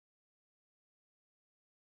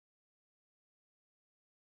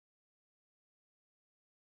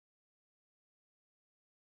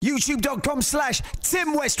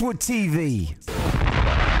YouTube.com/Tim Westwood TV.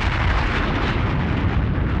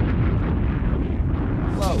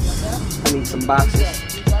 I need some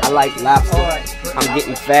boxes. I like lobster. I'm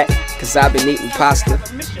getting fat cause I've been eating pasta.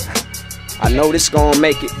 I know this gonna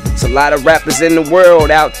make it. It's a lot of rappers in the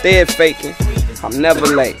world out there faking. I'm never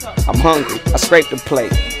late. I'm hungry. I scrape the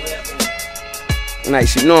plate.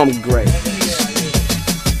 Nice, you know I'm great.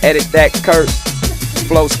 Edit that curse.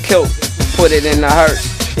 Flows killed. Put it in the hearse.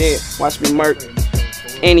 Yeah, watch me murk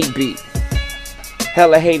any beat.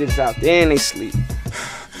 Hella haters out there and they sleep.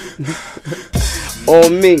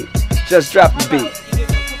 On me, just drop the beat.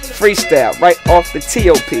 Freestyle right off the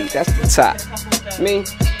TOP, that's the top. Me,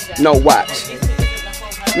 no watch.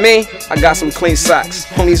 Me, I got some clean socks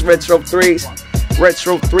on these retro 3s.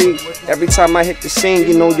 Retro 3s, every time I hit the scene,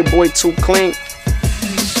 you know your boy too clean.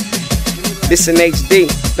 This in HD,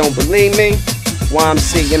 don't believe me?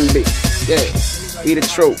 YMCMB, yeah, we the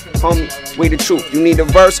truth, homie, we the truth. You need a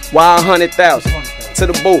verse? Why 100,000? To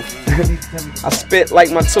the booth. I spit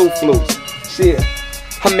like my two flutes. Shit,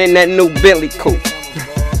 I'm in that new Billy coupe.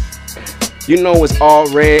 You know it's all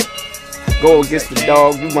red. Go against the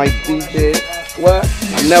dog, you might be dead. What?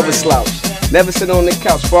 I never slouch. Never sit on the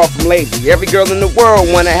couch, far from lazy. Every girl in the world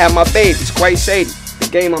wanna have my baby. It's quite shady. The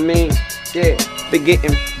game, I mean, yeah. Been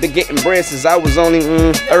getting bread since I was only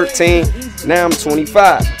 13. Now I'm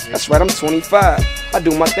 25. That's right, I'm 25. I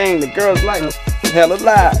do my thing. The girls like me. Hell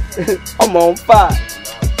alive. I'm on fire.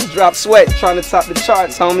 Drop sweat, trying to top the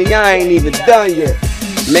charts, homie. I ain't even done yet.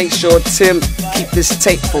 Make sure Tim keep this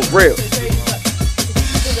tape for real.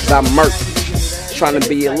 Cause I'm murky. Trying to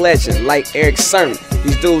be a legend like Eric Sermon.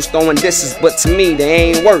 These dudes throwing disses, but to me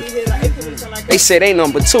they ain't worth it. They say they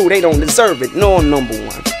number 2, they don't deserve it. No, I'm number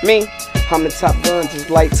 1. Me, I'm the top gun, just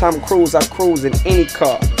like Tom Cruise. I cruise in any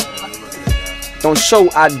car. Don't show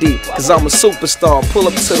ID, cause I'm a superstar. Pull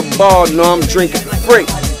up to the bar, know I'm drinking for free.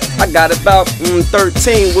 I got about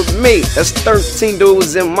 13 with me. That's 13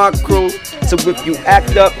 dudes in my crew. So if you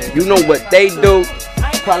act up, you know what they do.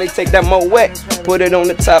 Probably take that Moet, put it on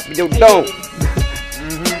the top of your dome.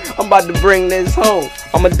 I'm about to bring this home.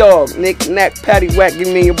 I'm a dog, knick-knack, paddywhack, give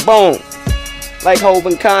me a bone. Like Hov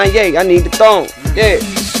and Kanye, I need the thong. Yeah,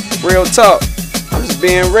 real talk, I'm just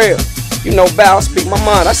being real. You know, bow, speak my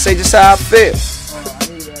mind, I say just how I feel.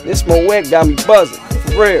 This Moet got me buzzing,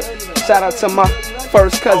 for real. Shout out to my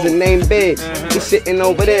first cousin named Big. He's sitting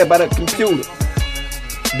over there by the computer.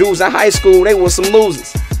 Dudes in high school, they were some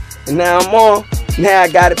losers. And now I'm on, now I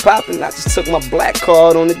got it popping. I just took my black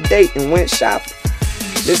card on a date and went shopping.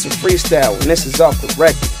 This is freestyle and this is off the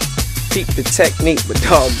record. Keep the technique, but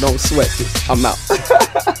dog, don't sweat this. I'm out.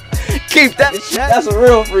 Keep that. That's a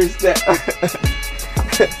real freestyle.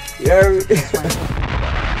 You heard me?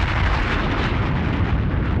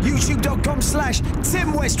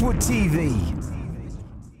 YouTube.com/Tim Westwood TV.